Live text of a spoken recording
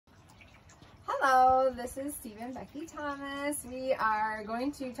Hello, this is Steve and Becky Thomas. We are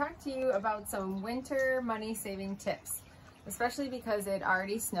going to talk to you about some winter money saving tips, especially because it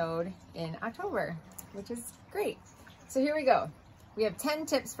already snowed in October, which is great. So here we go. We have 10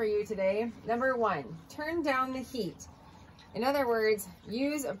 tips for you today. Number 1, turn down the heat. In other words,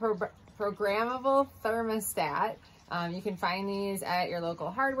 use a programmable thermostat. You can find these at your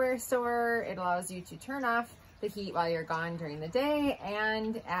local hardware store. It allows you to turn off the heat while you're gone during the day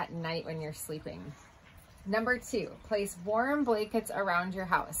and at night when you're sleeping. Number 2, place warm blankets around your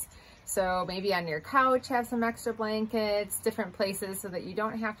house. So maybe on your couch, have some extra blankets, different places so that you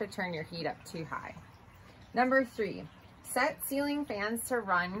don't have to turn your heat up too high. Number 3, set ceiling fans to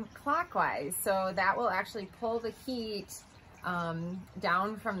run clockwise. So that will actually pull the heat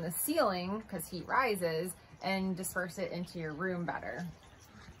down from the ceiling, because heat rises, and disperse it into your room better.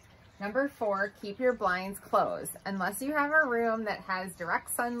 Number 4, keep your blinds closed. Unless you have a room that has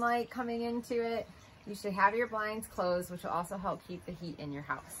direct sunlight coming into it, you should have your blinds closed, which will also help keep the heat in your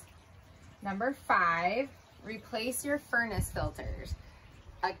house. Number 5, replace your furnace filters.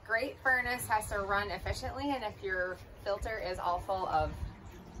 A great furnace has to run efficiently, and if your filter is all full of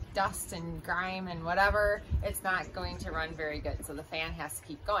dust and grime and whatever, it's not going to run very good. So the fan has to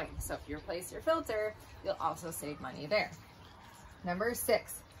keep going. So if you replace your filter, you'll also save money there. Number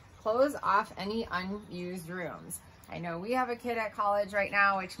 6, close off any unused rooms. I know we have a kid at college right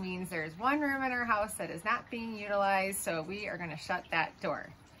now, which means there's one room in our house that is not being utilized, so we are going to shut that door.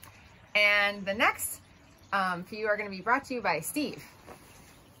 And the next few are going to be brought to you by Steve.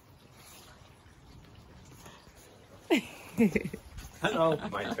 Hello,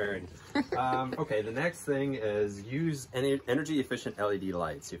 my turn. Okay, the next thing is use energy efficient LED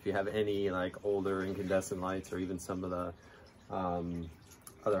lights. If you have any like older incandescent lights or even some of the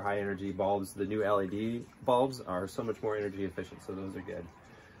other high energy bulbs, the new LED bulbs are so much more energy efficient, so those are good.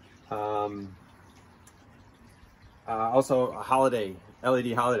 Also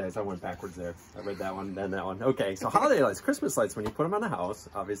LED holidays, I went backwards there. I read that one, then that one. Okay, so holiday lights, Christmas lights, when you put them on the house,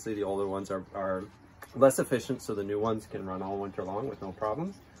 obviously the older ones are less efficient, so the new ones can run all winter long with no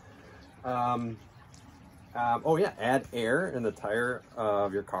problems. Oh yeah, add air in the tire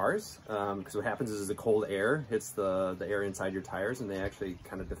of your cars, because what happens is the cold air hits the air inside your tires and they actually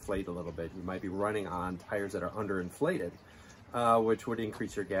kind of deflate a little bit. You might be running on tires that are underinflated, which would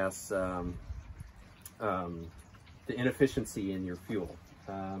increase your gas, the inefficiency in your fuel.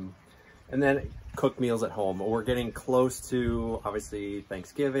 And then cook meals at home. We're getting close to, obviously,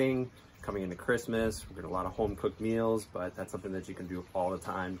 Thanksgiving, coming into Christmas. We're getting a lot of home cooked meals, but that's something that you can do all the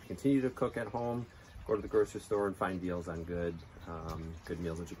time. Continue to cook at home. Go to the grocery store and find deals on good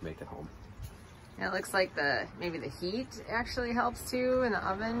meals that you can make at home. And it looks like maybe the heat actually helps too in the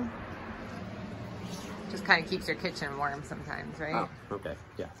oven. Just kind of keeps your kitchen warm sometimes, right? Oh, okay.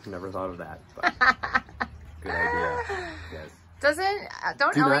 Yeah, never thought of that, but good idea. Yes.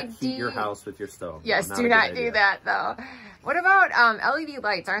 Do not heat your house with your stove. Yes, do not do that though. What about LED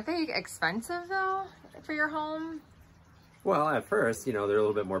lights? Aren't they expensive though for your home? Well, at first, you know, they're a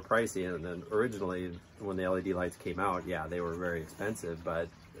little bit more pricey, and then originally when the LED lights came out, yeah, they were very expensive, but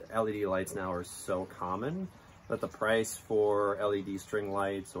LED lights now are so common that the price for LED string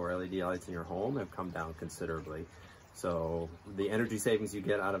lights or LED lights in your home have come down considerably. So the energy savings you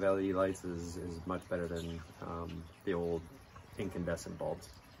get out of LED lights is much better than the old incandescent bulbs.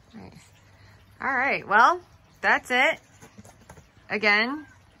 Nice. All right, well, that's it. Again,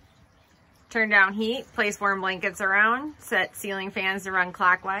 turn down heat, place warm blankets around, set ceiling fans to run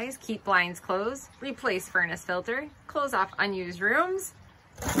clockwise, keep blinds closed, replace furnace filter, close off unused rooms,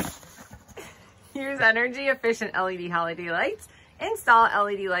 use energy efficient LED holiday lights, install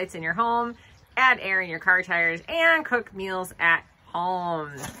LED lights in your home, add air in your car tires, and cook meals at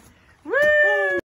home.